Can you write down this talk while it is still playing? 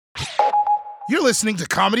You're listening to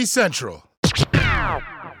Comedy Central.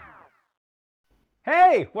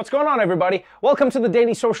 Hey, what's going on, everybody? Welcome to the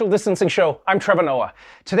Daily Social Distancing Show. I'm Trevor Noah.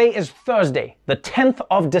 Today is Thursday, the 10th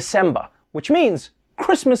of December, which means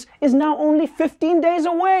Christmas is now only 15 days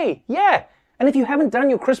away. Yeah, and if you haven't done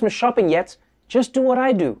your Christmas shopping yet, just do what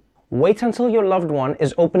I do. Wait until your loved one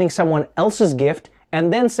is opening someone else's gift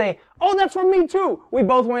and then say, oh, that's for me too. We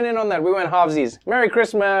both went in on that. We went halvesies. Merry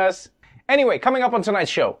Christmas. Anyway, coming up on tonight's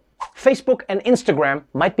show, Facebook and Instagram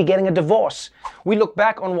might be getting a divorce. We look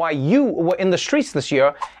back on why you were in the streets this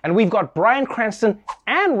year, and we've got Bryan, Cranston,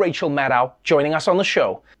 and Rachel Maddow joining us on the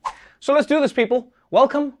show. So let's do this, people.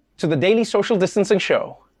 Welcome to the Daily Social Distancing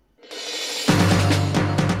Show.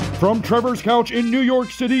 From Trevor's couch in New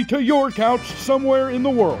York City to your couch somewhere in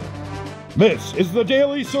the world, this is the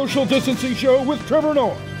Daily Social Distancing Show with Trevor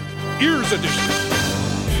Noah, Ears Edition.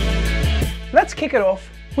 Let's kick it off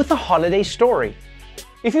with a holiday story.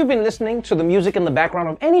 If you've been listening to the music in the background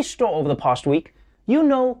of any store over the past week, you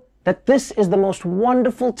know that this is the most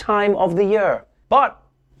wonderful time of the year. But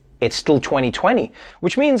it's still 2020,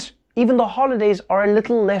 which means even the holidays are a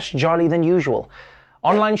little less jolly than usual.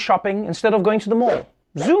 Online shopping instead of going to the mall,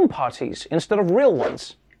 Zoom parties instead of real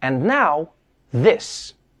ones, and now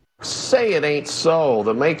this. Say it ain't so.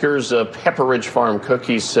 The makers of Pepperidge Farm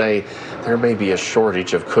cookies say there may be a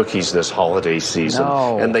shortage of cookies this holiday season.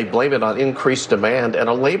 No. And they blame it on increased demand and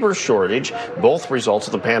a labor shortage, both results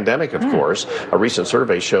of the pandemic, of course. A recent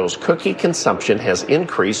survey shows cookie consumption has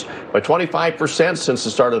increased by 25% since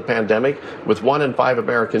the start of the pandemic, with 1 in 5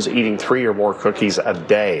 Americans eating 3 or more cookies a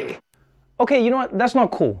day. Okay, you know what? That's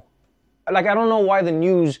not cool. I don't know why the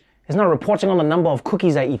news is not reporting on the number of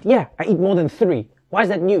cookies I eat. Yeah, I eat more than 3. Why is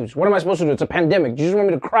that news? What am I supposed to do? It's a pandemic. Do you just want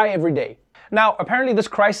me to cry every day? Now, apparently this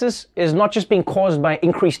crisis is not just being caused by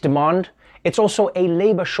increased demand, it's also a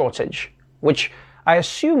labor shortage, which I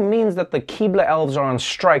assume means that the Keebler elves are on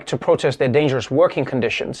strike to protest their dangerous working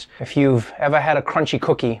conditions. If you've ever had a crunchy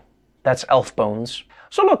cookie, that's elf bones.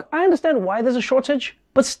 So look, I understand why there's a shortage,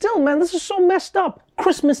 but still, man, this is so messed up.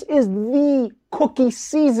 Christmas is the cookie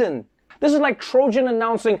season. This is like Trojan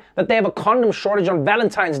announcing that they have a condom shortage on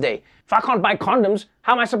Valentine's Day. If I can't buy condoms,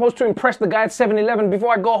 how am I supposed to impress the guy at 7-Eleven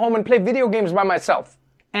before I go home and play video games by myself?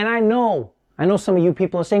 And I know some of you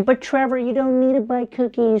people are saying, but Trevor, you don't need to buy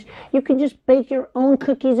cookies. You can just bake your own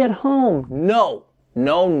cookies at home. No.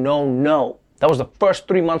 That was the first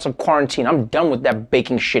 3 months of quarantine. I'm done with that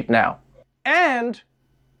baking shit now. And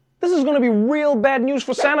this is gonna be real bad news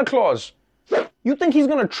for Santa Claus. You think he's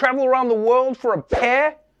gonna travel around the world for a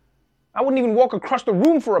pear? I wouldn't even walk across the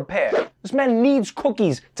room for a pear. This man needs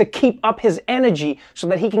cookies to keep up his energy so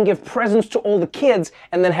that he can give presents to all the kids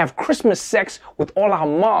and then have Christmas sex with all our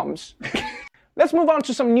moms. Let's move on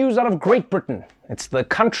to some news out of Great Britain. It's the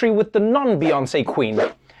country with the non-Beyoncé queen.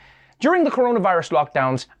 During the coronavirus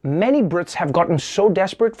lockdowns, many Brits have gotten so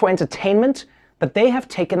desperate for entertainment that they have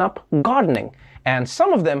taken up gardening. And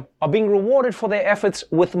some of them are being rewarded for their efforts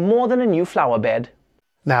with more than a new flower bed.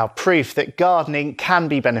 Now, proof that gardening can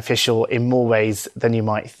be beneficial in more ways than you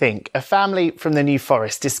might think. A family from the New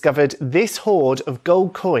Forest discovered this hoard of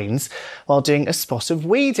gold coins while doing a spot of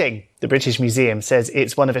weeding. The British Museum says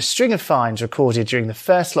it's one of a string of finds recorded during the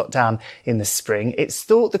first lockdown in the spring. It's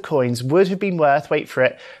thought the coins would have been worth, wait for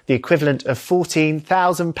it, the equivalent of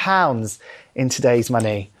 £14,000 in today's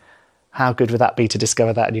money. How good would that be to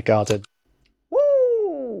discover that in your garden?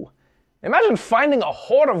 Imagine finding a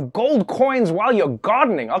hoard of gold coins while you're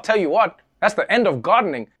gardening. I'll tell you what, that's the end of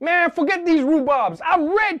gardening. Man, forget these rhubarbs. I'm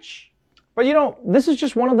rich! But you know, this is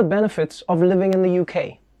just one of the benefits of living in the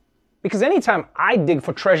UK. Because anytime I dig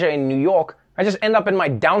for treasure in New York, I just end up in my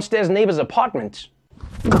downstairs neighbor's apartment.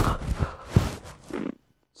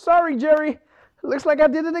 Sorry, Jerry. Looks like I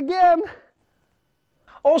did it again.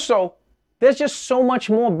 Also, there's just so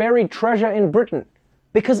much more buried treasure in Britain.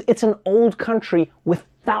 Because it's an old country with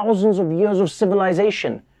thousands of years of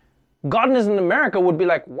civilization. Gardeners in America would be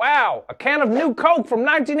like, wow, a can of new Coke from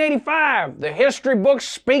 1985. The history books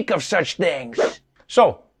speak of such things.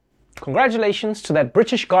 So, congratulations to that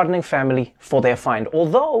British gardening family for their find.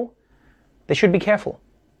 Although, they should be careful.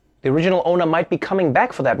 The original owner might be coming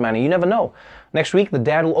back for that matter. You never know. Next week, the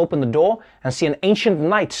dad will open the door and see an ancient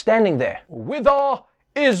knight standing there. Whither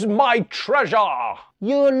is my treasure?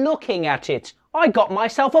 You're looking at it. I got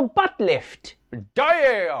myself a butt lift.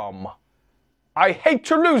 Damn! I hate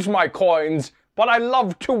to lose my coins, but I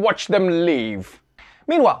love to watch them leave.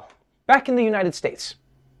 Meanwhile, back in the United States,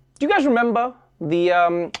 do you guys remember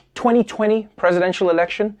the 2020 presidential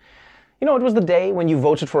election? You know, it was the day when you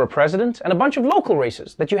voted for a president and a bunch of local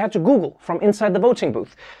races that you had to Google from inside the voting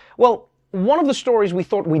booth. Well, one of the stories we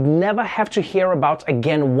thought we'd never have to hear about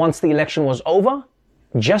again once the election was over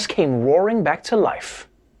just came roaring back to life.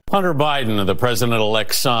 Hunter Biden, the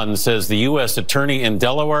president-elect's son, says the U.S. attorney in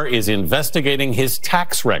Delaware is investigating his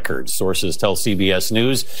tax records. Sources tell CBS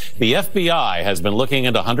News the FBI has been looking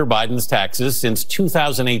into Hunter Biden's taxes since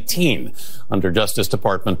 2018. Under Justice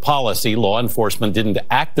Department policy, law enforcement didn't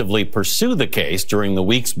actively pursue the case during the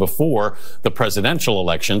weeks before the presidential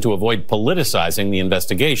election to avoid politicizing the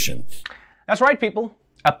investigation. That's right, people.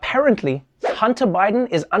 Apparently, Hunter Biden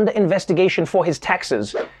is under investigation for his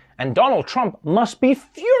taxes. And Donald Trump must be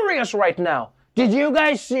furious right now. Did you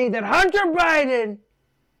guys see that Hunter Biden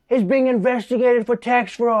is being investigated for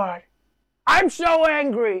tax fraud? I'm so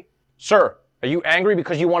angry. Sir, are you angry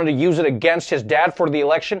because you wanted to use it against his dad for the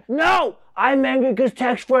election? No, I'm angry because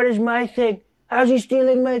tax fraud is my thing. How's he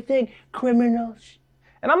stealing my thing? Criminals.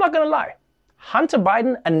 And I'm not gonna lie, Hunter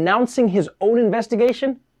Biden announcing his own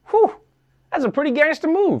investigation? Whew, that's a pretty gangster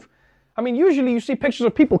move. I mean, usually you see pictures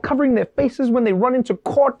of people covering their faces when they run into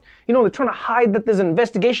court. You know, they're trying to hide that there's an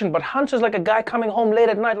investigation, but Hunter's like a guy coming home late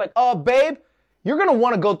at night like, oh, babe, you're gonna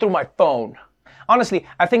wanna go through my phone. Honestly,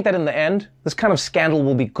 I think that in the end, this kind of scandal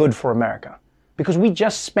will be good for America. Because we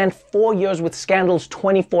just spent 4 years with scandals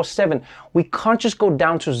 24/7. We can't just go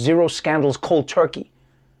down to 0 scandals cold turkey.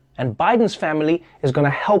 And Biden's family is gonna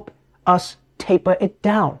help us taper it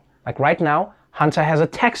down. Like right now, Hunter has a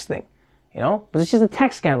tax thing. You know, but it's just a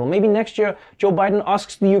tax scandal. Maybe next year, Joe Biden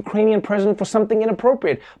asks the Ukrainian president for something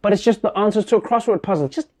inappropriate, but it's just the answers to a crossword puzzle.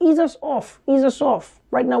 Just ease us off. Ease us off.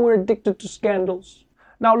 Right now, we're addicted to scandals.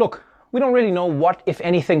 Now, look, we don't really know what, if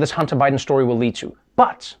anything, this Hunter Biden story will lead to.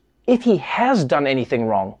 But if he has done anything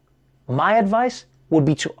wrong, my advice would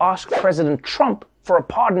be to ask President Trump for a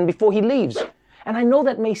pardon before he leaves. And I know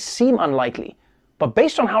that may seem unlikely, but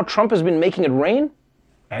based on how Trump has been making it rain,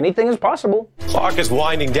 anything is possible. Clock is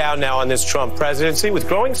winding down now on this Trump presidency. With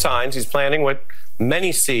growing signs, he's planning what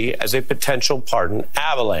many see as a potential pardon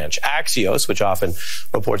avalanche. Axios, which often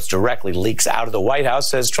reports directly leaks out of the White House,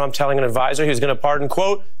 says Trump telling an advisor he was going to pardon,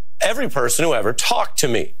 quote, every person who ever talked to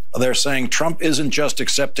me. They're saying Trump isn't just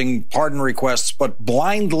accepting pardon requests, but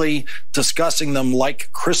blindly discussing them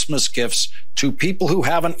like Christmas gifts to people who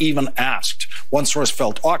haven't even asked. One source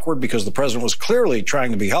felt awkward because the president was clearly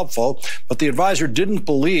trying to be helpful, but the advisor didn't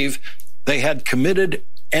believe they had committed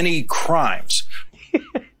any crimes.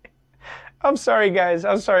 I'm sorry, guys.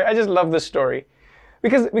 I'm sorry. I just love this story.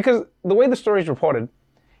 Because the way the story is reported,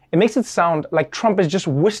 it makes it sound like Trump is just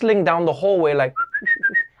whistling down the hallway like,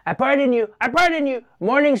 I pardon you. I pardon you.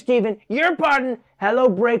 Morning, Stephen. Your pardon. Hello,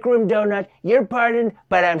 break room donut. Your pardon,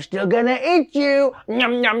 but I'm still gonna eat you.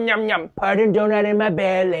 Yum, yum, yum, yum. Pardon donut in my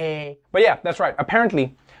belly. But yeah, that's right.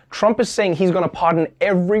 Apparently, Trump is saying he's gonna pardon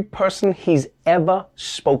every person he's ever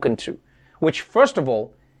spoken to. Which, first of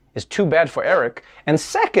all, is too bad for Eric. And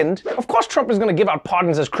second, of course Trump is gonna give out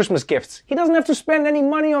pardons as Christmas gifts. He doesn't have to spend any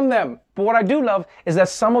money on them. But what I do love is that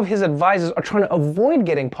some of his advisors are trying to avoid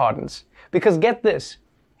getting pardons. Because get this,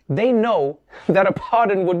 they know that a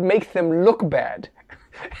pardon would make them look bad.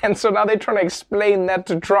 And so now they're trying to explain that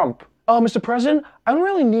to Trump. Oh, Mr. President, I don't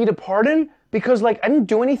really need a pardon because, I didn't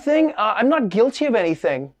do anything. I'm not guilty of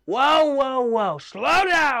anything. Whoa, whoa, whoa. Slow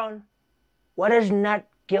down. What does not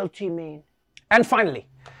guilty mean? And finally,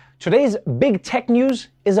 today's big tech news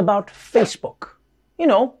is about Facebook. You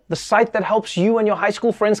know, the site that helps you and your high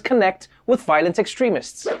school friends connect with violent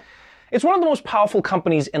extremists. It's one of the most powerful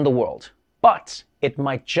companies in the world, but it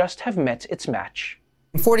might just have met its match.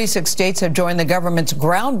 46 states have joined the government's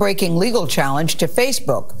groundbreaking legal challenge to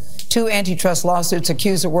Facebook. 2 antitrust lawsuits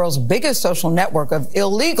accuse the world's biggest social network of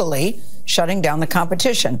illegally shutting down the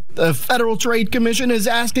competition. The Federal Trade Commission is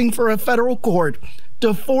asking for a federal court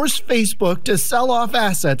to force Facebook to sell off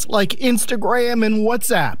assets like Instagram and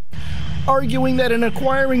WhatsApp, arguing that in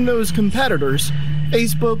acquiring those competitors,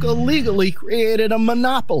 Facebook illegally created a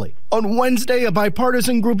monopoly. On Wednesday, a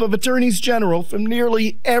bipartisan group of attorneys general from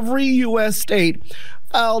nearly every U.S. state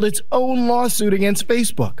filed its own lawsuit against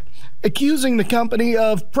Facebook, accusing the company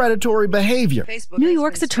of predatory behavior. New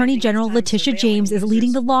York's Attorney General Letitia James is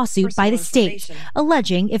leading the lawsuit by the state,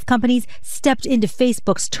 alleging if companies stepped into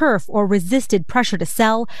Facebook's turf or resisted pressure to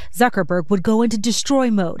sell, Zuckerberg would go into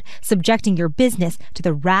destroy mode, subjecting your business to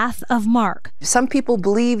the wrath of Mark. Some people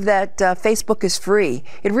believe that Facebook is free.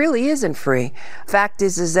 It really isn't free. Fact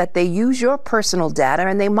is that they use your personal data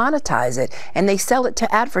and they monetize it and they sell it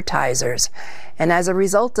to advertisers. And as a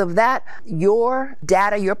result of that, your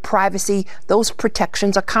data, your privacy, those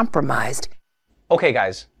protections are compromised. Okay,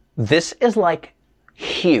 guys, this is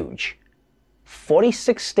huge.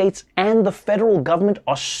 46 states and the federal government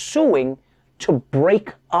are suing to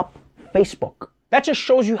break up Facebook. That just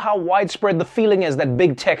shows you how widespread the feeling is that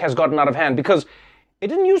big tech has gotten out of hand, because it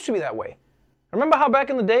didn't used to be that way. Remember how back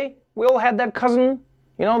in the day, we all had that cousin,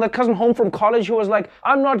 that cousin home from college who was like,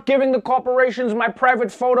 I'm not giving the corporations my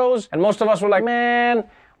private photos. And most of us were like, man,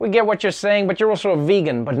 we get what you're saying, but you're also a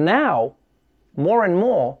vegan. But now, more and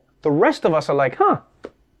more, the rest of us are like,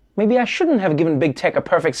 maybe I shouldn't have given big tech a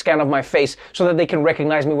perfect scan of my face so that they can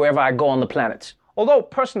recognize me wherever I go on the planet. Although,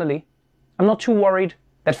 personally, I'm not too worried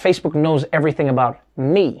that Facebook knows everything about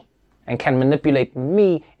me and can manipulate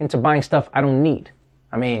me into buying stuff I don't need.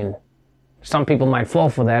 I mean, some people might fall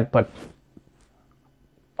for that, but...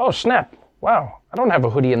 Oh, snap. Wow, I don't have a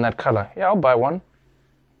hoodie in that color. Yeah, I'll buy one.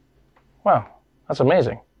 Wow, that's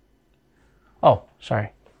amazing. Oh, sorry.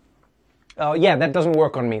 Yeah, that doesn't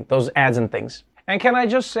work on me, those ads and things. And can I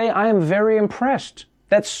just say, I am very impressed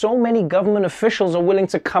that so many government officials are willing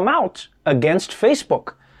to come out against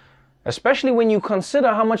Facebook, especially when you consider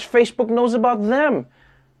how much Facebook knows about them.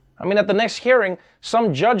 I mean, at the next hearing,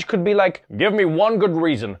 some judge could be like, give me one good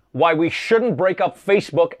reason why we shouldn't break up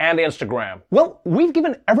Facebook and Instagram. Well, we've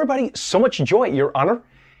given everybody so much joy, Your Honor.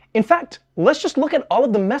 In fact, let's just look at all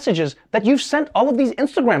of the messages that you've sent all of these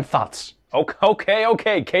Instagram thoughts.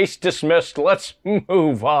 Okay, case dismissed. Let's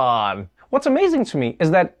move on. What's amazing to me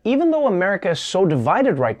is that even though America is so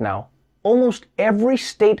divided right now, almost every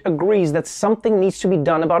state agrees that something needs to be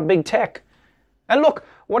done about big tech. And look,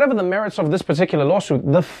 whatever the merits of this particular lawsuit,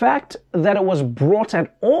 the fact that it was brought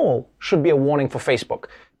at all should be a warning for Facebook.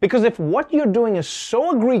 Because if what you're doing is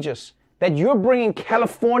so egregious that you're bringing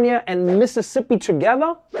California and Mississippi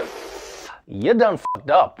together, you're done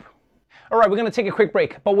fucked up. All right, we're going to take a quick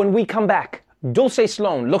break. But when we come back, Dulce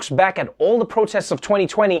Sloan looks back at all the protests of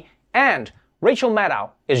 2020, and Rachel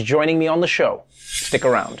Maddow is joining me on the show. Stick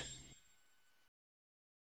around.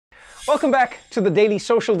 Welcome back to the Daily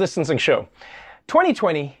Social Distancing Show.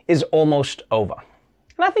 2020 is almost over.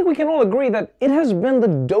 And I think we can all agree that it has been the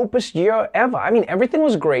dopest year ever. I mean, everything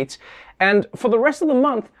was great. And for the rest of the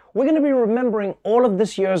month, we're going to be remembering all of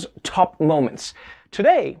this year's top moments.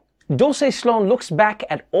 Today, Dulce Sloan looks back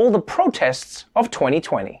at all the protests of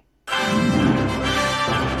 2020.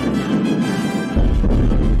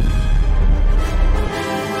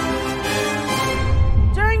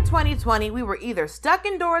 During 2020, we were either stuck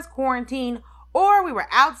indoors quarantined or we were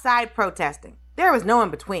outside protesting. There was no in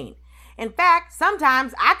between. In fact,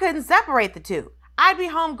 sometimes I couldn't separate the two. I'd be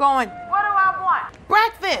home going, what do I want?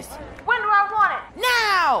 Breakfast. When do I want it?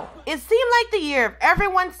 Now! It seemed like the year of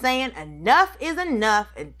everyone saying enough is enough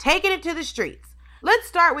and taking it to the streets. Let's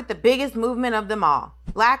start with the biggest movement of them all,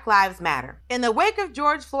 Black Lives Matter. In the wake of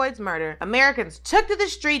George Floyd's murder, Americans took to the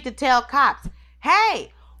street to tell cops,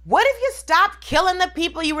 hey, what if you stopped killing the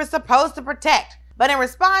people you were supposed to protect? But in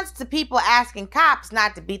response to people asking cops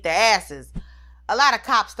not to beat their asses, a lot of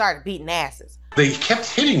cops started beating asses. They kept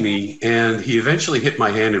hitting me, and he eventually hit my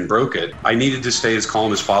hand and broke it. I needed to stay as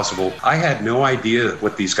calm as possible. I had no idea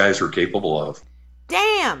what these guys were capable of.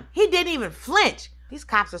 Damn, he didn't even flinch. These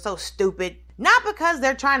cops are so stupid. Not because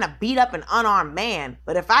they're trying to beat up an unarmed man,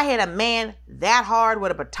 but if I hit a man that hard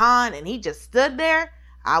with a baton and he just stood there,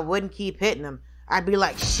 I wouldn't keep hitting him. I'd be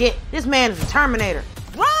like, shit, this man is a Terminator.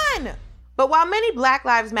 Run! But while many Black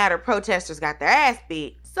Lives Matter protesters got their ass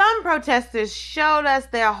beat, some protesters showed us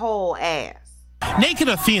their whole ass. Naked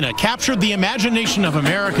Athena captured the imagination of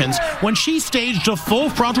Americans when she staged a full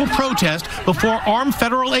frontal protest before armed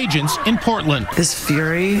federal agents in Portland. This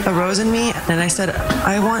fury arose in me, and I said,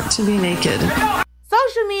 I want to be naked.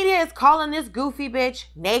 Social media is calling this goofy bitch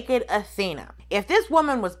Naked Athena. If this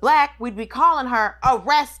woman was black, we'd be calling her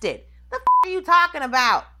arrested. The f*** are you talking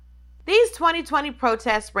about? These 2020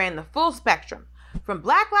 protests ran the full spectrum, from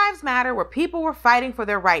Black Lives Matter, where people were fighting for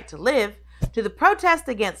their right to live, to the protest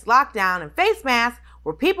against lockdown and face masks,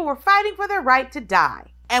 where people were fighting for their right to die.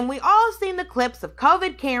 And we all seen the clips of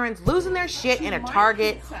COVID Karens losing their shit in a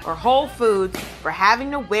Target or Whole Foods for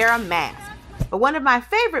having to wear a mask. But one of my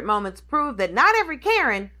favorite moments proved that not every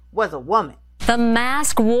Karen was a woman. The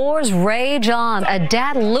mask wars rage on. A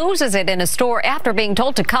dad loses it in a store after being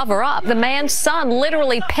told to cover up. The man's son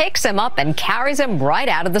literally picks him up and carries him right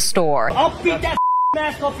out of the store. I'll beat that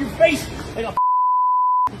mask off your face like a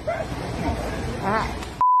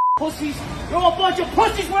pussies. You're a bunch of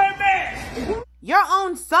pussies wearing masks. Your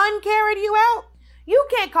own son carried you out? You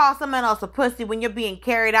can't call someone else a pussy when you're being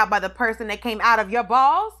carried out by the person that came out of your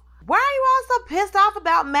balls. Why are you all so pissed off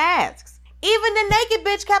about masks? Even the naked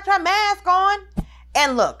bitch kept her mask on.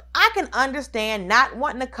 And look, I can understand not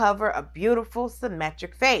wanting to cover a beautiful,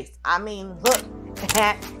 symmetric face. I mean, look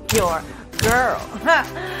at your girl.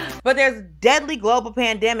 But there's a deadly global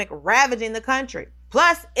pandemic ravaging the country.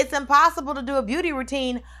 Plus, it's impossible to do a beauty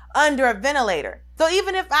routine under a ventilator. So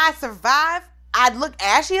even if I survive, I'd look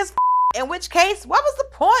ashy as in which case, what was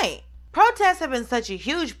the point? Protests have been such a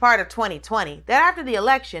huge part of 2020 that after the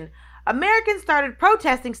election, Americans started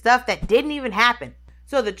protesting stuff that didn't even happen.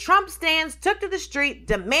 So the Trump stands took to the street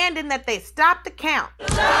demanding that they stop the count.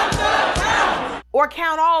 Stop the count! Or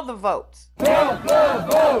count all the votes. Count the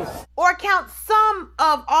votes! Or count some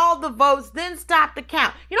of all the votes, then stop the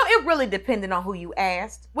count. You know, it really depended on who you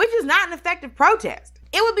asked, which is not an effective protest.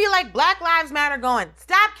 It would be like Black Lives Matter going,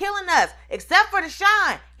 stop killing us, except for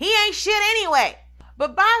Deshaun. He ain't shit anyway.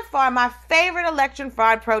 But by far my favorite election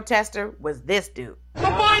fraud protester was this dude. The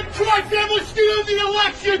Biden crime family stealing the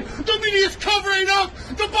election! The media's covering up!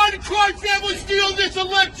 The Biden crime family stealing this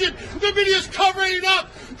election! The media's covering it up!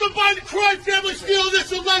 The Biden crime family stealing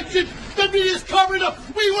this election! The media's covering up!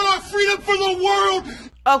 We want our freedom for the world!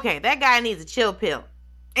 Okay, that guy needs a chill pill.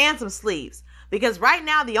 And some sleeves. Because right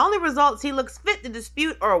now the only results he looks fit to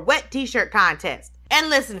dispute are a wet t-shirt contest. And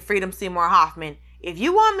listen, Freedom Seymour Hoffman, if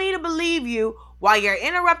you want me to believe you while you're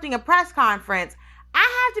interrupting a press conference,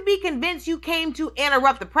 I have to be convinced you came to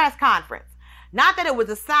interrupt the press conference. Not that it was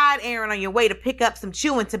a side errand on your way to pick up some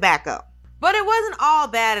chewing tobacco. But it wasn't all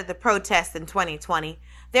bad at the protests in 2020.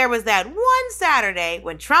 There was that one Saturday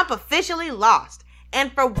when Trump officially lost.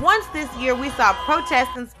 And for once this year, we saw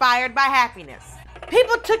protests inspired by happiness.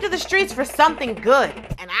 People took to the streets for something good,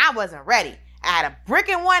 and I wasn't ready. I had a brick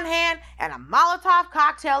in one hand and a Molotov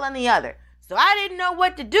cocktail in the other. So I didn't know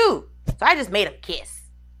what to do. So I just made him kiss.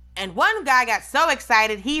 And one guy got so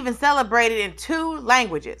excited, he even celebrated in 2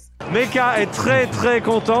 languages. Mecca est très très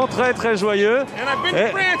content, très très joyeux. And I've been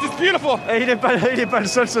to France, it's beautiful. Et il est pas le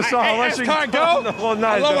seul ce soir. I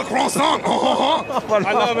love a croissant.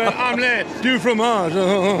 I love an omelette du fromage.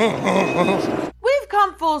 We've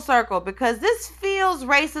come full circle because this feels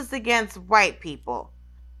racist against white people.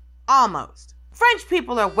 Almost. French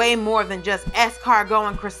people are way more than just escargot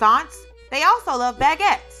and croissants. They also love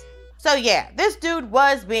baguettes. So yeah, this dude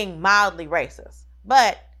was being mildly racist,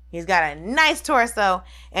 but he's got a nice torso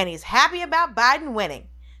and he's happy about Biden winning.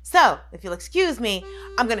 So, if you'll excuse me,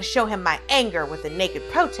 I'm gonna show him my anger with a naked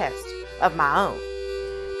protest of my own.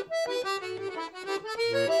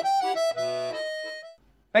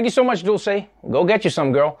 Thank you so much, Dulce. Go get you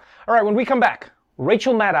some, girl. All right, when we come back,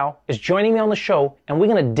 Rachel Maddow is joining me on the show, and we're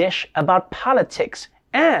gonna dish about politics.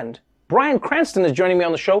 And Bryan Cranston is joining me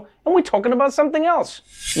on the show, and we're talking about something else.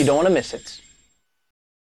 You don't want to miss it.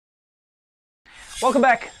 Welcome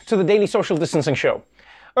back to the Daily Social Distancing Show.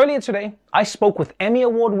 Earlier today, I spoke with Emmy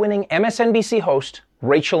Award-winning MSNBC host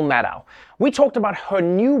Rachel Maddow. We talked about her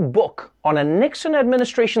new book on a Nixon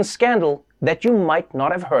administration scandal that you might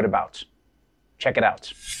not have heard about. Check it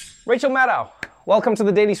out. Rachel Maddow, welcome to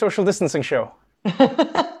the Daily Social Distancing Show.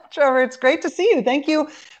 Trevor, it's great to see you. Thank you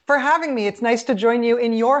for having me. It's nice to join you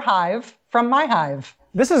in your hive from my hive.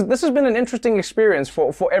 This has been an interesting experience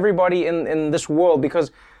for everybody in this world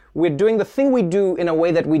because we're doing the thing we do in a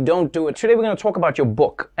way that we don't do it. Today we're going to talk about your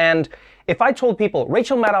book. And if I told people,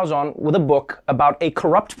 Rachel Maddow's on with a book about a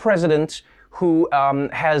corrupt president who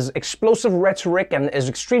has explosive rhetoric and is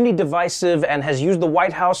extremely divisive and has used the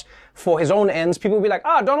White House for his own ends, people would be like,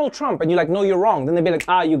 Donald Trump. And you're like, no, you're wrong. Then they'd be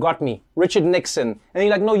like, you got me. Richard Nixon. And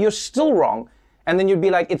you're like, no, you're still wrong. And then you'd be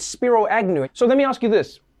like, it's Spiro Agnew. So let me ask you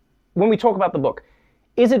this. When we talk about the book,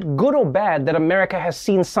 is it good or bad that America has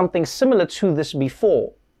seen something similar to this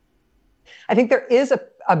before? I think there is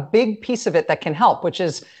a big piece of it that can help, which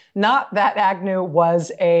is not that Agnew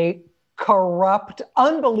was a corrupt,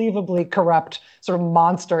 unbelievably corrupt sort of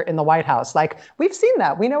monster in the White House. Like, we've seen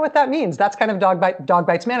that. We know what that means. That's kind of dog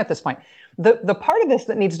bites man at this point. The part of this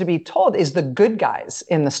that needs to be told is the good guys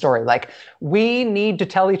in the story. Like, we need to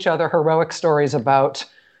tell each other heroic stories about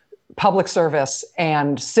public service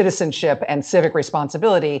and citizenship and civic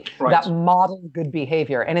responsibility that model good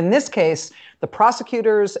behavior. And in this case, the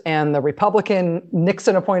prosecutors and the Republican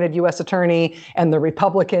Nixon-appointed U.S. attorney and the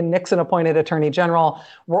Republican Nixon-appointed attorney general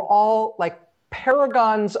were all like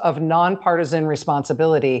paragons of nonpartisan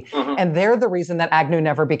responsibility. And they're the reason that Agnew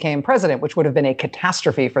never became president, which would have been a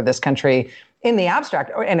catastrophe for this country in the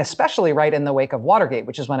abstract, and especially right in the wake of Watergate,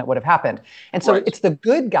 which is when it would have happened. And so it's the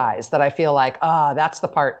good guys that I feel like, that's the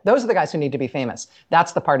part, those are the guys who need to be famous.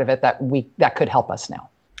 That's the part of it that could help us now.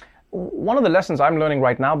 One of the lessons I'm learning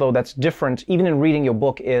right now, though, that's different, even in reading your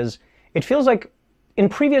book, is it feels like in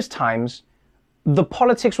previous times, the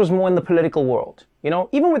politics was more in the political world. You know,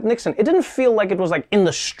 even with Nixon, it didn't feel like it was like in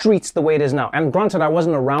the streets the way it is now. And granted, I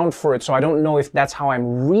wasn't around for it, so I don't know if that's how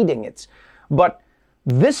I'm reading it. But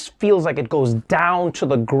this feels like it goes down to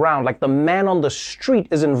the ground, like the man on the street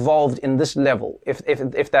is involved in this level,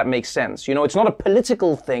 if that makes sense. You know, it's not a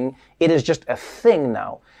political thing, it is just a thing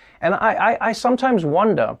now. And I sometimes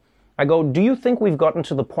wonder, I go, do you think we've gotten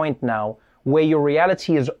to the point now where your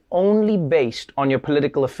reality is only based on your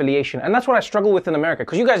political affiliation? And that's what I struggle with in America,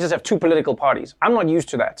 because you guys just have two political parties. I'm not used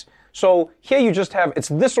to that. So here you just have, it's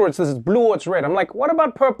this or it's this, it's blue or it's red. I'm like, what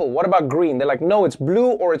about purple? What about green? They're like, no, it's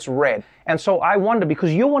blue or it's red. And so I wonder,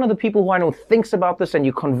 because you're one of the people who I know thinks about this and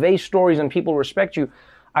you convey stories and people respect you,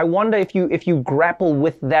 I wonder if you grapple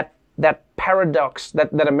with that paradox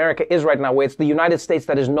that America is right now, where it's the United States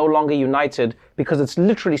that is no longer united because it's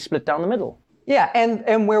literally split down the middle. Yeah,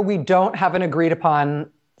 and where we don't have an agreed upon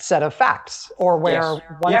set of facts, or where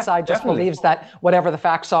one side just believes that whatever the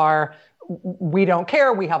facts are, we don't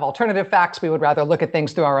care. We have alternative facts. We would rather look at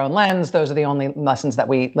things through our own lens. Those are the only lessons that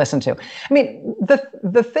we listen to. I mean,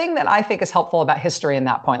 the thing that I think is helpful about history in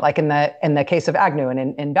that point, like in the case of Agnew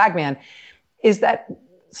and in Bagman, is that,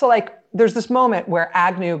 so like there's this moment where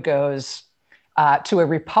Agnew goes to a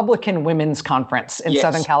Republican women's conference in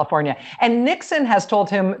Southern California. And Nixon has told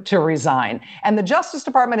him to resign. And the Justice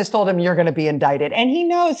Department has told him, you're going to be indicted. And he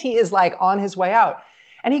knows he is like on his way out.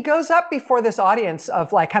 And he goes up before this audience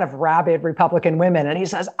of like kind of rabid Republican women. And he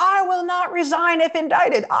says, I will not resign if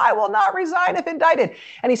indicted. I will not resign if indicted.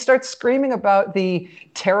 And he starts screaming about the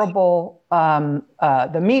terrible,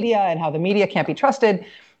 the media and how the media can't be trusted.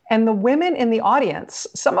 And the women in the audience,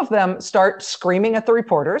 some of them start screaming at the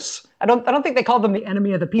reporters. I don't think they called them the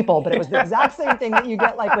enemy of the people, but it was the exact same thing that you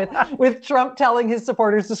get like with Trump telling his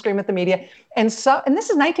supporters to scream at the media. And this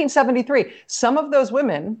is 1973. Some of those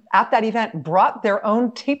women at that event brought their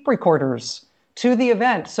own tape recorders to the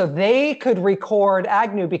event so they could record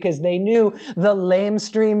Agnew, because they knew the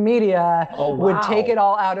lamestream media would take it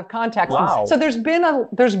all out of context. Wow. So there's been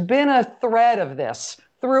a thread of this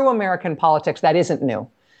through American politics that isn't new.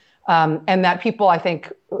 And that people, I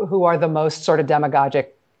think, who are the most sort of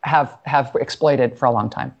demagogic have exploited for a long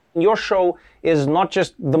time. Your show is not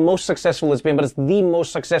just the most successful it's been, but it's the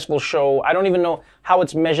most successful show. I don't even know how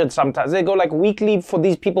it's measured sometimes. They go like weekly for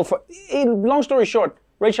these people. Long story short,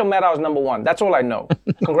 Rachel Maddow is #1. That's all I know.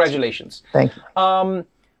 Congratulations. Thank you.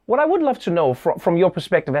 What I would love to know from your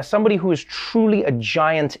perspective, as somebody who is truly a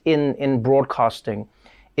giant in broadcasting,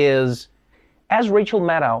 is, as Rachel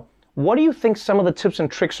Maddow, what do you think some of the tips and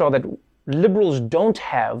tricks are that liberals don't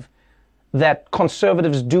have that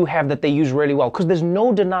conservatives do have that they use really well? Because there's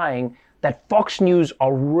no denying that Fox News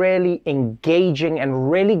are really engaging and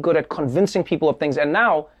really good at convincing people of things. And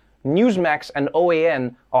now Newsmax and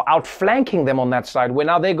OAN are outflanking them on that side, where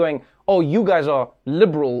now they're going, oh, you guys are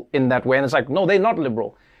liberal in that way. And it's like, no, they're not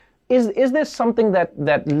liberal. Is there something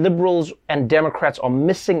that liberals and Democrats are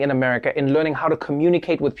missing in America in learning how to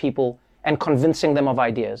communicate with people and convincing them of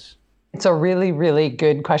ideas? It's a really, really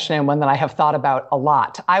good question, and one that I have thought about a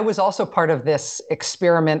lot. I was also part of this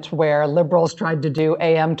experiment where liberals tried to do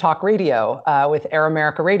AM talk radio with Air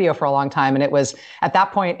America Radio for a long time. And it was, at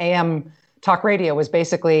that point, AM talk radio was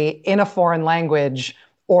basically in a foreign language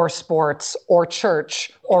or sports or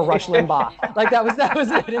church or Rush Limbaugh. Like that was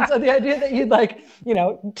it. And so the idea that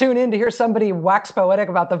you'd tune in to hear somebody wax poetic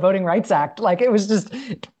about the Voting Rights Act, like it was just,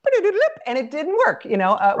 and it didn't work.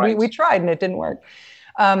 Right. We tried and it didn't work.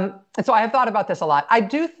 And so I have thought about this a lot. I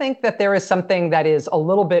do think that there is something that is a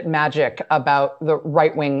little bit magic about the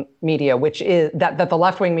right-wing media, which is that the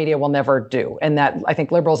left-wing media will never do, and that I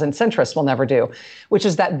think liberals and centrists will never do, which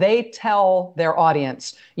is that they tell their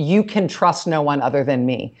audience, you can trust no one other than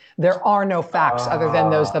me. There are no facts other than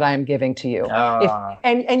those that I am giving to you.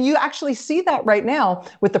 And you actually see that right now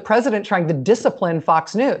with the president trying to discipline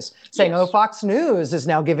Fox News, saying, oh, Fox News is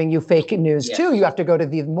now giving you fake news too. You have to go to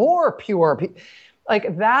the more pure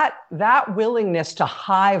like that willingness to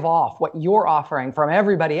hive off what you're offering from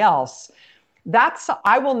everybody else,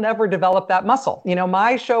 I will never develop that muscle.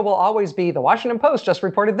 My show will always be the Washington Post just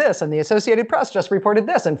reported this, and the Associated Press just reported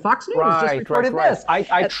this, and Fox News just reported this.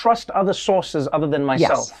 I trust other sources other than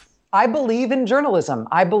myself. Yes. I believe in journalism.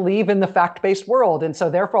 I believe in the fact-based world. And so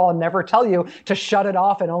therefore, I'll never tell you to shut it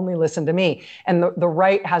off and only listen to me. And the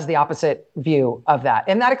right has the opposite view of that.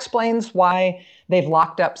 And that explains why they've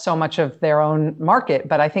locked up so much of their own market.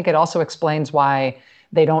 But I think it also explains why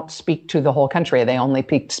they don't speak to the whole country. They only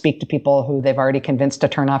speak to people who they've already convinced to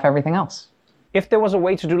turn off everything else. If there was a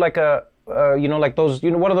way to do like a, like those,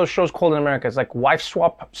 what are those shows called in America? It's like wife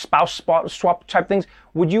swap, spouse swap type things.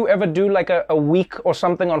 Would you ever do like a week or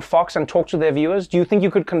something on Fox and talk to their viewers? Do you think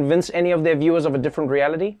you could convince any of their viewers of a different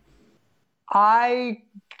reality?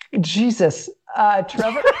 Jesus,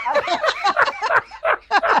 Trevor.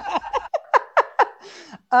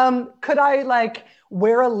 Could I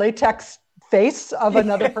wear a latex face of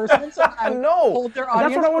another person? So no,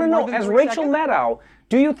 that's what I want to know. As Rachel Maddow,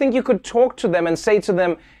 do you think you could talk to them and say to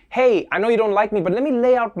them, hey, I know you don't like me, but let me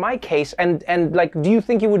lay out my case. And like, do you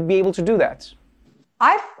think you would be able to do that?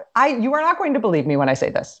 You are not going to believe me when I say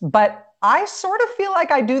this, but I sort of feel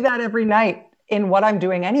like I do that every night in what I'm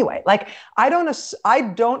doing anyway. Like, I don't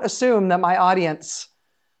assume that my audience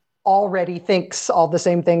already thinks all the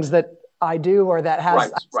same things that I do, or that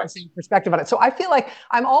has the same perspective on it. So I feel like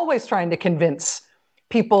I'm always trying to convince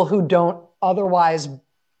people who don't otherwise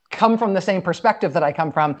come from the same perspective that I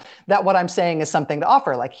come from, that what I'm saying is something to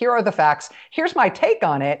offer. Like, here are the facts. Here's my take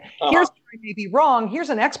on it. Here's where I may be wrong. Here's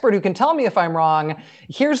an expert who can tell me if I'm wrong.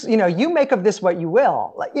 Here's, you make of this what you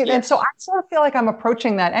will. And so I sort of feel like I'm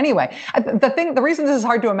approaching that anyway. The reason this is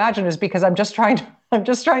hard to imagine is because I'm just trying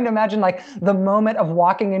to imagine like the moment of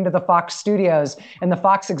walking into the Fox studios and the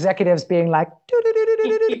Fox executives being like,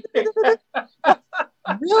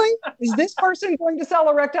 really? Is this person going to sell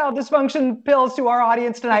erectile dysfunction pills to our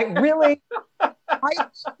audience tonight? Really?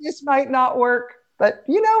 This might not work, but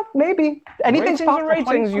maybe anything's possible.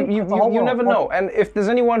 Ratings, you never know. And if there's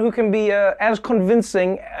anyone who can be as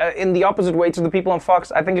convincing in the opposite way to the people on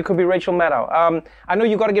Fox, I think it could be Rachel Maddow. I know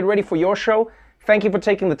you got to get ready for your show. Thank you for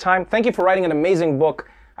taking the time. Thank you for writing an amazing book.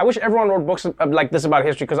 I wish everyone wrote books like this about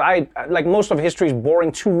history, because most of history is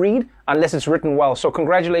boring to read unless it's written well. So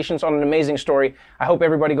congratulations on an amazing story. I hope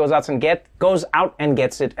everybody goes out and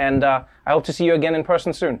gets it. And I hope to see you again in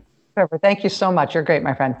person soon. Trevor, thank you so much. You're great,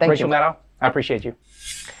 my friend. Thank you. Rachel Maddow, I appreciate you.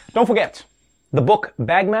 Don't forget, the book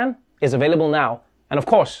Bagman is available now. And of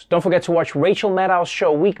course, don't forget to watch Rachel Maddow's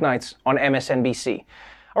show weeknights on MSNBC.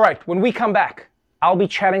 All right, when we come back, I'll be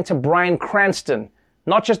chatting to Bryan Cranston,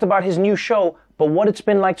 not just about his new show, but what it's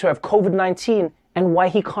been like to have COVID-19 and why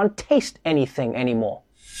he can't taste anything anymore.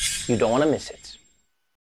 You don't want to miss it.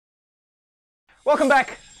 Welcome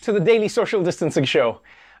back to the Daily Social Distancing Show.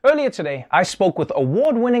 Earlier today, I spoke with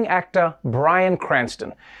award-winning actor Bryan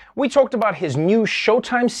Cranston. We talked about his new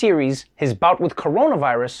Showtime series, his bout with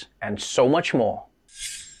coronavirus, and so much more.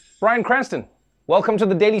 Bryan Cranston, welcome to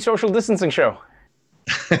the Daily Social Distancing Show.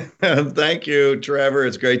 Thank you, Trevor.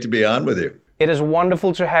 It's great to be on with you. It is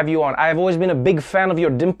wonderful to have you on. I have always been a big fan of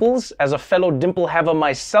your dimples. As a fellow dimple haver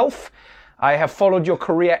myself, I have followed your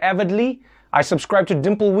career avidly. I subscribe to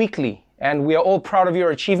Dimple Weekly, and we are all proud of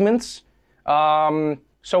your achievements.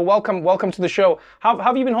 So welcome to the show. How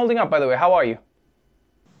have you been holding up, by the way? How are you?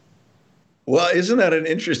 Well, isn't that an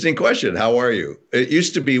interesting question? How are you? It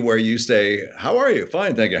used to be where you say, how are you?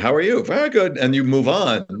 Fine, thank you. How are you? Very good. And you move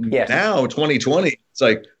on. Yes. Now, 2020, it's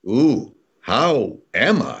like, ooh, how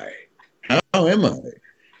am I? How am I?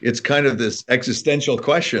 It's kind of this existential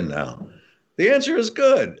question now. The answer is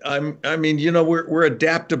good. We're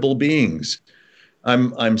adaptable beings.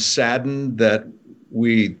 I'm saddened that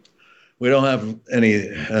we don't have any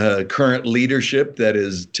current leadership that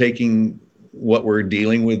is taking what we're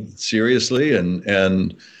dealing with seriously,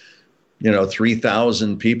 and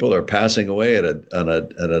 3,000 people are passing away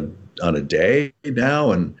on a day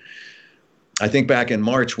now. And I think back in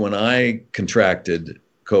March when I contracted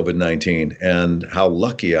COVID-19 and how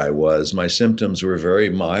lucky I was. My symptoms were very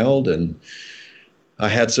mild, and I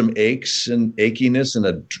had some aches and achiness and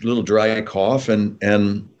a little dry cough and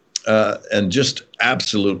just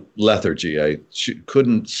absolute lethargy. I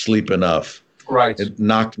couldn't sleep enough. Right. It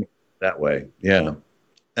knocked me that way. Yeah.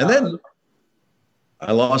 And then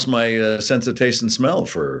I lost my sense of taste and smell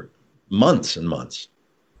for months and months.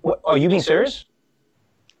 What, are you being serious?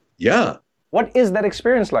 Yeah. What is that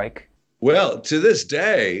experience like? Well, to this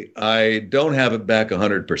day, I don't have it back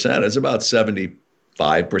 100%. It's about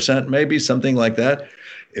 75%, maybe, something like that.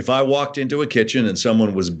 If I walked into a kitchen and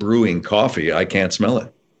someone was brewing coffee, I can't smell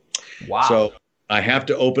it. Wow. So I have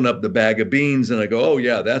to open up the bag of beans and I go, oh,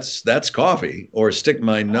 yeah, that's coffee, or stick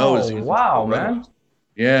my nose. Oh, wow, man.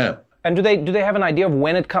 Yeah. And do they have an idea of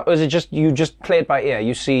when it comes, or is it just you just play it by ear?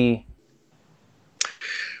 You see.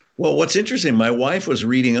 Well, what's interesting, my wife was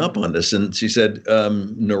reading up on this, and she said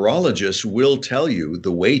neurologists will tell you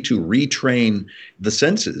the way to retrain the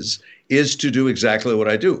senses is to do exactly what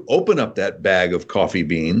I do. Open up that bag of coffee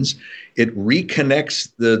beans. It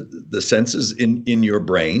reconnects the senses in your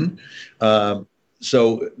brain.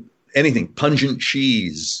 So anything, pungent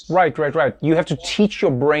cheese. Right. You have to teach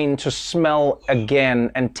your brain to smell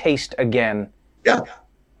again and taste again. Yeah.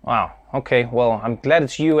 Wow. Okay, well, I'm glad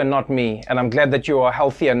it's you and not me, and I'm glad that you are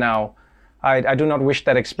healthier now. I do not wish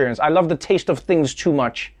that experience. I love the taste of things too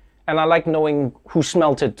much, and I like knowing who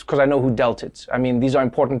smelt it because I know who dealt it. I mean, these are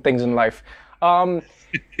important things in life. I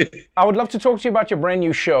would love to talk to you about your brand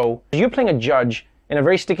new show. You're playing a judge in a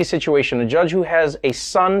very sticky situation, a judge who has a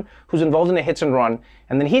son who's involved in a hit and run,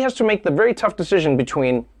 and then he has to make the very tough decision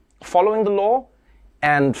between following the law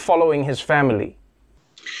and following his family.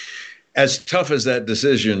 as tough as that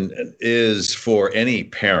decision is for any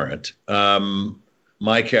parent,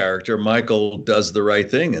 my character, Michael, does the right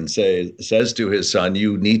thing and says to his son,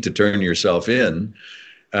 you need to turn yourself in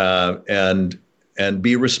and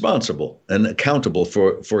be responsible and accountable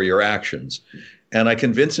for your actions. And I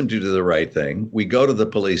convince him to do the right thing. We go to the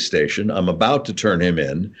police station. I'm about to turn him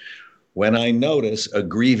in when I notice a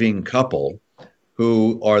grieving couple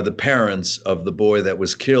who are the parents of the boy that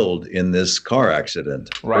was killed in this car accident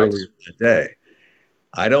earlier today.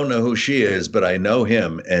 I don't know who she is, but I know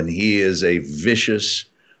him, and he is a vicious,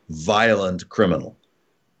 violent criminal.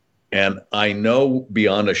 And I know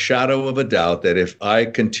beyond a shadow of a doubt that if I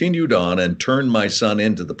continued on and turned my son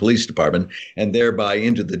into the police department and thereby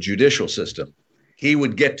into the judicial system, he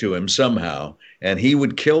would get to him somehow, and he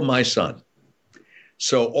would kill my son.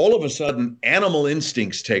 So all of a sudden, animal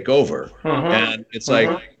instincts take over. And it's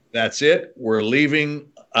like, that's it. We're leaving.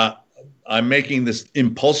 I'm making this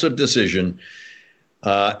impulsive decision,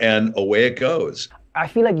 and away it goes. I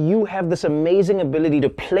feel like you have this amazing ability to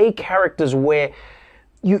play characters where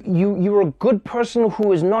you're a good person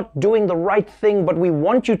who is not doing the right thing, but we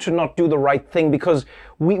want you to not do the right thing because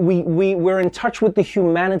we're in touch with the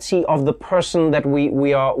humanity of the person that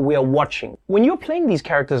we are watching. When you're playing these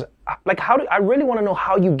characters, like I really want to know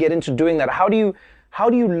how you get into doing that. How do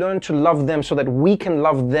you learn to love them so that we can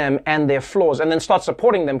love them and their flaws, and then start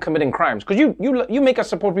supporting them committing crimes? Because you make us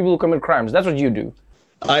support people who commit crimes. That's what you do.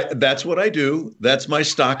 That's what I do. That's my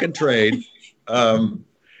stock and trade.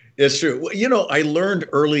 It's true. You know, I learned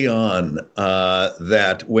early on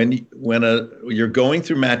that when you're going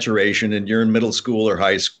through maturation and you're in middle school or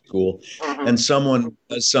high school, and someone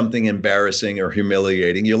does something embarrassing or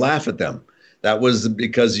humiliating, you laugh at them. That was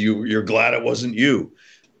because you're glad it wasn't you.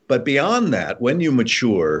 But beyond that, when you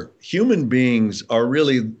mature, human beings are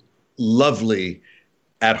really lovely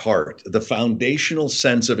at heart. The foundational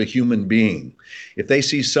sense of a human being. If they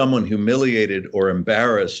see someone humiliated or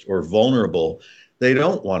embarrassed or vulnerable, they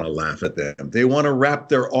don't want to laugh at them. They want to wrap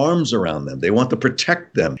their arms around them. They want to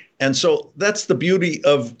protect them. And so that's the beauty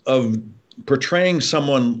of portraying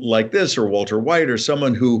someone like this, or Walter White, or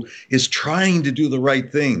someone who is trying to do the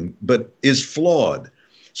right thing, but is flawed.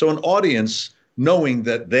 So an audience, knowing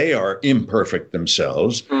that they are imperfect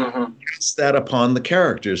themselves, gets that upon the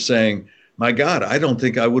characters, saying, my God, I don't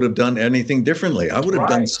think I would have done anything differently. I would have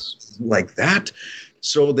done something like that.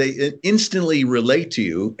 So they instantly relate to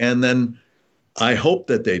you. And then I hope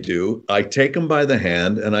that they do. I take them by the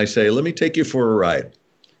hand and I say, let me take you for a ride.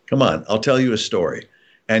 Come on, I'll tell you a story.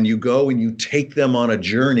 And you go and you take them on a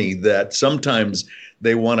journey that sometimes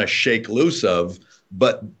they want to shake loose of,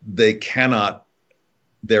 but they cannot.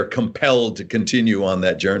 They're compelled to continue on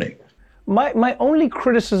that journey. My only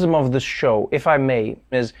criticism of this show, if I may,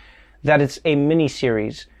 is that it's a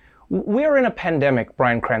mini-series. We're in a pandemic,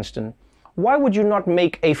 Bryan Cranston. Why would you not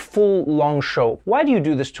make a full, long show? Why do you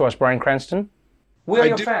do this to us, Bryan Cranston? We are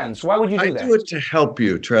your fans. Why would you do that? I do it to help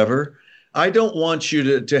you, Trevor. I don't want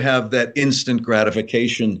you to have that instant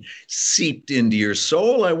gratification seeped into your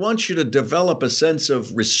soul. I want you to develop a sense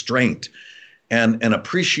of restraint and an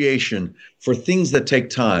appreciation for things that take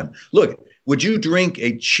time. Look, would you drink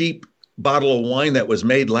a cheap bottle of wine that was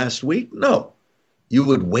made last week? No. You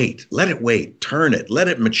would wait. Let it wait. Turn it. Let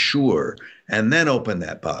it mature. And then open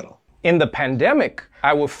that bottle. In the pandemic,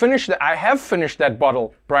 I will finish that. I have finished that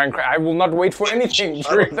bottle, Bryan. I will not wait for anything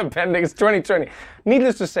during the pandemic. It's 2020.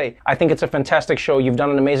 Needless to say, I think it's a fantastic show. You've done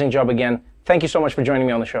an amazing job again. Thank you so much for joining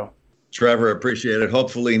me on the show. Trevor, appreciate it.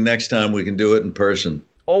 Hopefully next time we can do it in person.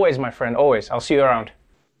 Always, my friend, always. I'll see you around.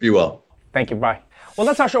 Be well. Thank you. Bye. Well,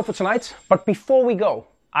 that's our show for tonight. But before we go,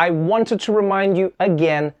 I wanted to remind you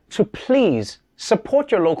again to please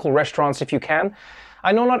support your local restaurants if you can.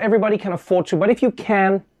 I know not everybody can afford to, but if you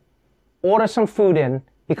can, order some food in,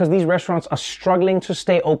 because these restaurants are struggling to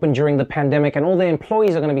stay open during the pandemic, and all their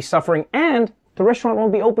employees are going to be suffering, and the restaurant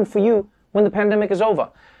won't be open for you when the pandemic is over.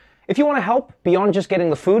 If you want to help beyond just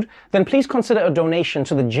getting the food, then please consider a donation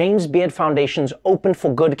to the James Beard Foundation's Open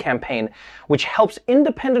for Good campaign, which helps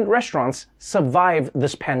independent restaurants survive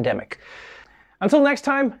this pandemic. Until next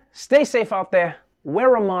time, stay safe out there,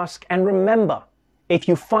 wear a mask, and remember, if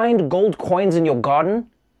you find gold coins in your garden,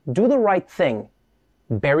 do the right thing.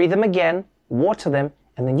 Bury them again, water them,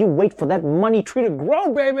 and then you wait for that money tree to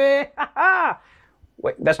grow, baby!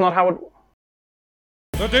 Wait, that's not how it...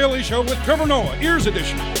 The Daily Show with Trevor Noah, Ears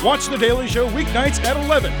Edition. Watch The Daily Show weeknights at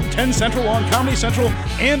 11, 10 Central on Comedy Central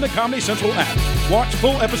and the Comedy Central app. Watch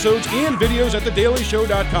full episodes and videos at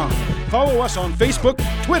thedailyshow.com. Follow us on Facebook,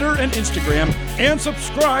 Twitter, and Instagram, and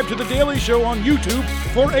subscribe to The Daily Show on YouTube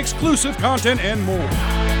for exclusive content and more.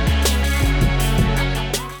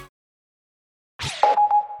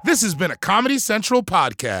 This has been a Comedy Central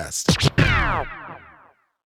podcast.